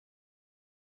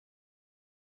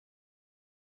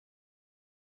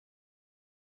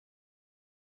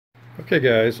Okay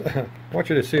guys, I want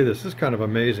you to see this. This is kind of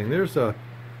amazing. There's a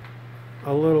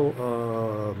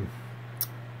little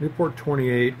Newport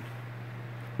 28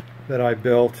 that I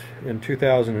built in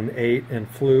 2008 and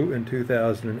flew in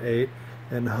 2008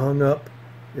 and hung up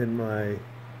in my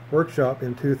workshop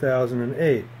in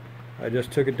 2008. I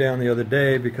just took it down the other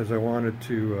day because I wanted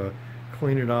to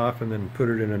clean it off and then put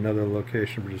it in another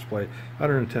location for display. I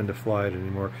don't intend to fly it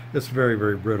anymore. It's very,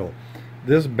 very brittle.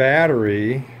 This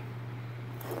battery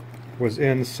was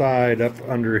inside up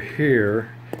under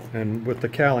here, and with the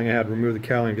cowling I had to remove the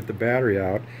cowling to get the battery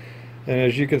out, and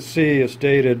as you can see it's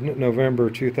dated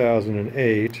November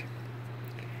 2008,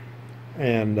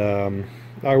 and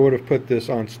I would have put this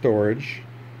on storage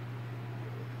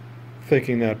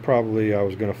thinking that probably I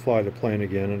was going to fly the plane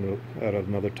again at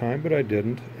another time, but I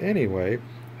didn't. Anyway,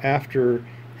 after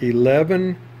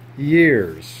 11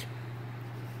 years,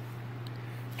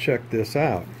 check this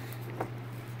out.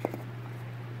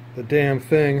 The damn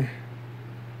thing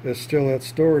is still at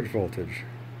storage voltage.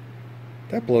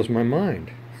 That blows my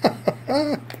mind.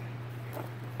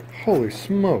 Holy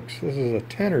smokes, this is a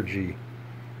 10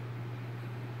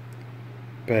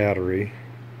 battery.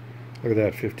 Look at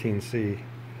that, 15C.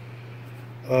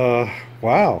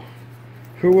 Wow.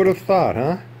 Who would have thought,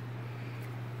 huh?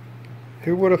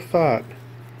 Who would have thought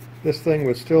this thing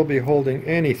would still be holding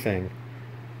anything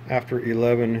after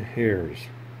 11 years?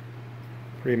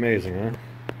 Pretty amazing, huh?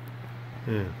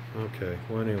 Yeah, okay.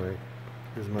 Well, anyway,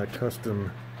 here's my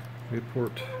custom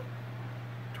Newport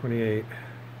 28.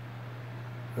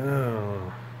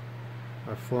 Oh,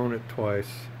 I've flown it twice.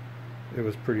 It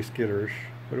was pretty skitterish,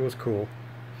 but it was cool.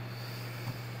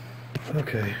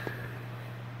 Okay.